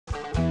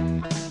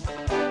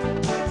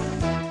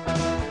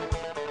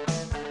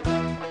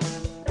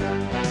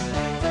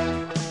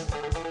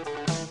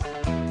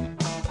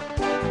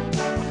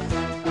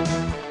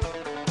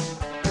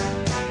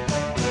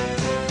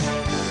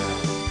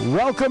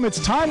welcome. It's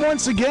time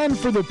once again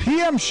for the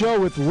PM show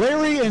with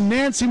Larry and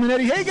Nancy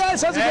Manetti. Hey,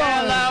 guys, how's it going?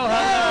 Hello. All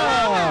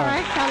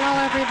right.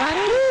 Hello, everybody.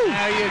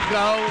 There you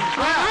go.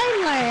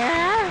 Hi,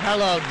 Larry.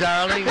 Hello,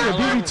 darling.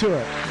 Beat me to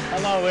it.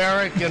 Hello,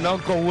 Eric and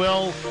Uncle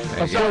Will.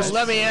 So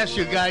let me ask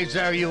you guys,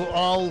 are you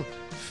all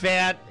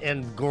fat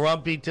and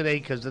grumpy today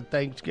because of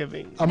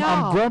Thanksgiving?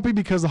 I'm grumpy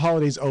because the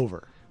holiday's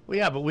over. Well,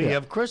 yeah, but we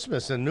have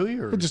Christmas and New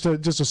Year's. Just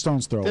a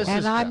stone's throw.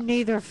 And I'm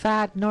neither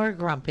fat nor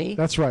grumpy.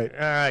 That's right. All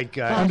right,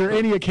 guys. Under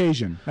any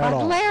occasion at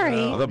all.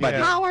 Larry,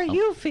 how are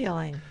you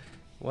feeling?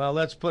 Well,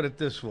 let's put it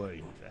this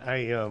way.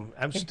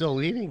 I'm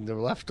still eating the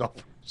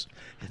leftovers.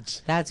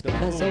 That's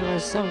because they were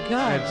so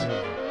good.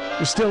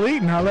 You're still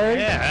eating, huh, Larry?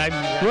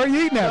 Yeah. Where are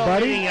you eating at,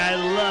 buddy? Eating, I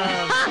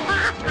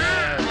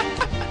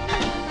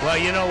love. Well,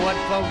 you know what,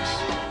 folks?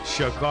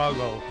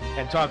 Chicago.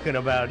 And talking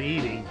about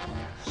eating,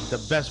 the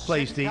best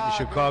place to eat in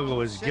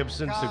Chicago is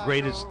Gibson's, the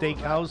greatest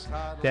steakhouse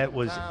that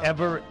was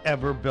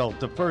ever built.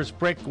 The first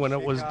brick, when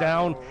it was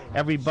down,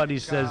 everybody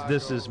says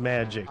this is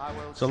magic.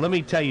 So let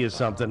me tell you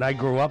something. I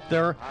grew up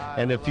there,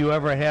 and if you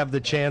ever have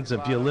the chance,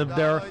 if you live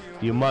there,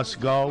 you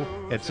must go.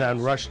 It's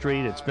on Rush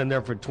Street. It's been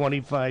there for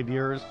 25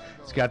 years.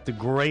 It's got the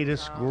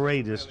greatest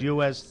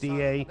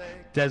USDA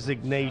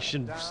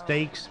designation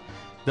steaks.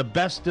 The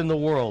best in the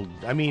world.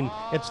 I mean,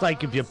 it's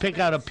like if you pick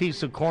out a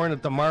piece of corn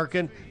at the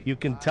market, you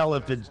can tell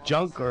if it's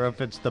junk or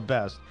if it's the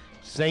best.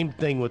 Same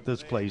thing with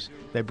this place.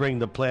 They bring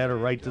the platter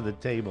right to the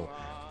table.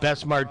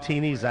 Best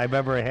martinis I've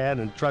ever had,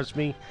 and trust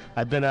me,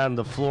 I've been on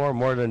the floor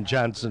more than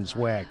Johnson's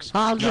wax.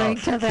 I'll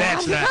drink to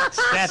that.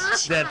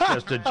 That's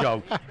just a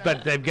joke.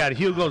 But they've got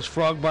Hugo's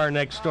Frog Bar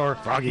next door.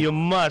 You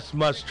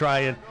must try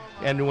it.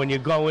 And when you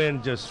go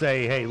in, just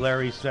say, hey,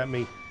 Larry sent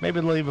me.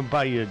 Maybe they'll even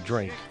buy you a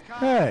drink.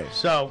 Hey.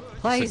 So,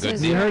 place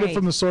is you heard great. it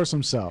from the source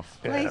himself.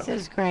 Place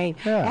is great.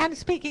 Yeah. And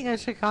speaking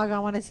of Chicago, I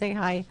want to say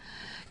hi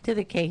to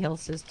the Cahill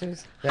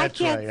sisters. That's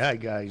hi, kids. right. Hi,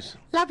 guys.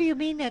 Love you,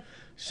 mean it.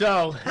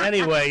 So,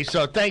 anyway,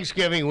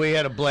 Thanksgiving, we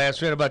had a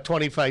blast. We had about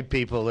 25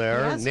 people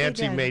there. Yes,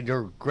 Nancy we did. made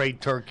her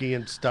great turkey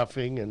and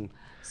stuffing. And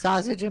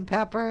sausage and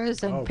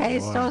peppers and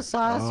pesto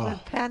sauce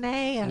with penne.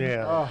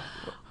 And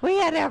we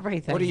had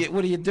everything. What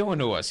are you doing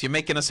to us? You're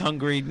making us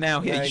hungry now.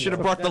 Here, you should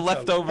have brought the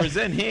leftovers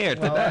in here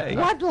today.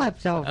 What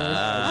leftovers?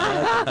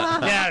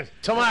 yeah,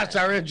 Tomas,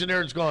 our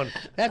engineer's going,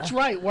 that's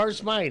right,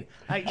 where's mine?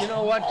 You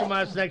know what,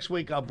 Tomas, next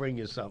week I'll bring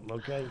you something,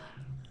 okay?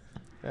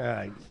 All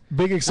right.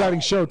 Big exciting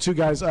show, too,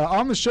 guys.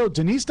 On the show,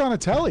 Denise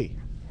Donatelli.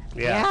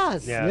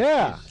 Yes.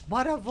 Yeah.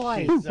 What a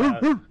voice.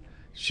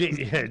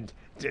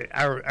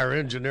 Our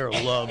engineer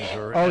loves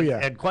her. Oh, yeah.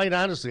 And quite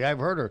honestly, I've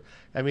heard her.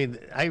 I mean,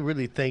 I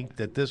really think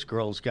that this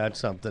girl's got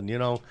something. You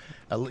know,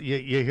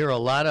 you hear a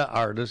lot of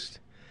artists,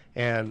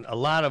 and a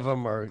lot of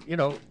them are, you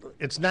know,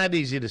 it's not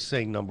easy to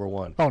sing, number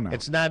one. Oh, no.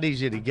 It's not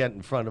easy to get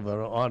in front of an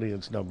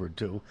audience, number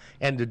two.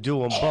 And to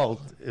do them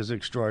both is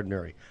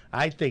extraordinary.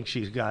 I think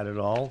she's got it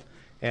all.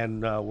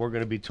 And we're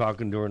going to be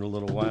talking to her in a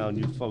little while, and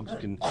you folks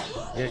can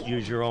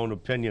use your own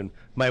opinion.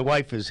 My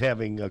wife is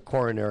having a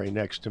coronary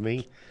next to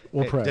me.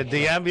 We'll pray. Did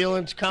the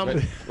ambulance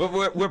come?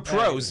 We're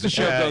pros. The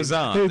show goes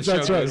on. Hey, The show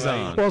that's right. goes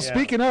on. Well,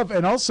 speaking of,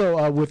 and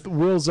also with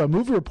Will's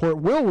movie report,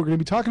 Will, we're going to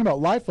be talking about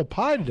Life of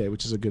Pi today,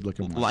 which is a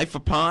good-looking one. Life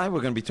of Pi,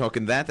 we're going to be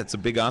talking that. That's a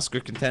big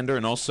Oscar contender.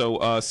 And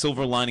also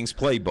Silver Linings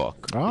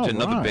Playbook, which is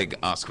another big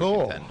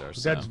Oscar contender.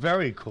 So. That's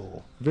very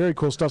cool. Very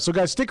cool stuff. So,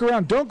 guys, stick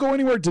around. Don't go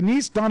anywhere.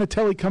 Denise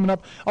Donatelli coming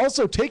up.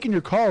 Also, taking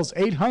your calls,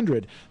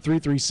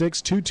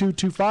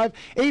 800-336-2225,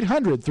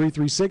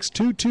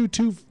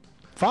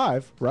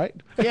 800-336-2225, right?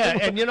 Yeah,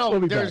 and you know,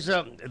 We'll be there's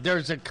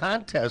a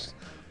contest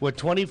with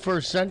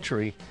 21st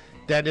Century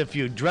that if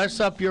you dress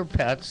up your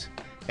pets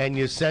and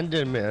you send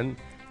them in,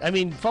 I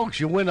mean, folks,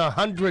 you win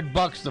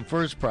 $100 the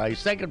first prize.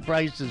 Second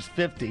prize is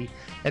 $50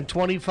 and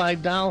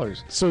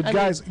 $25. So,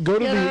 guys, go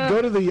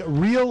to the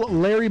Real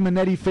Larry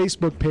Manetti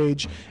Facebook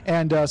page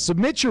and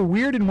submit your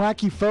weird and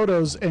wacky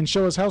photos and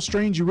show us how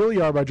strange you really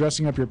are by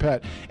dressing up your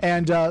pet.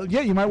 And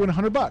you might win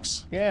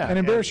 $100. Yeah, and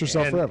embarrass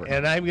yourself forever.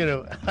 And I'm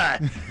gonna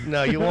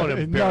no, you won't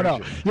embarrass.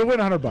 No, you'll win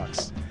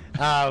 $100.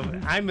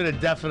 I'm gonna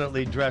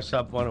definitely dress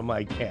up one of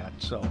my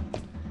cats. So,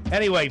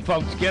 anyway,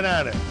 folks, get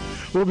on it.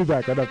 We'll be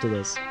back right after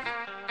this.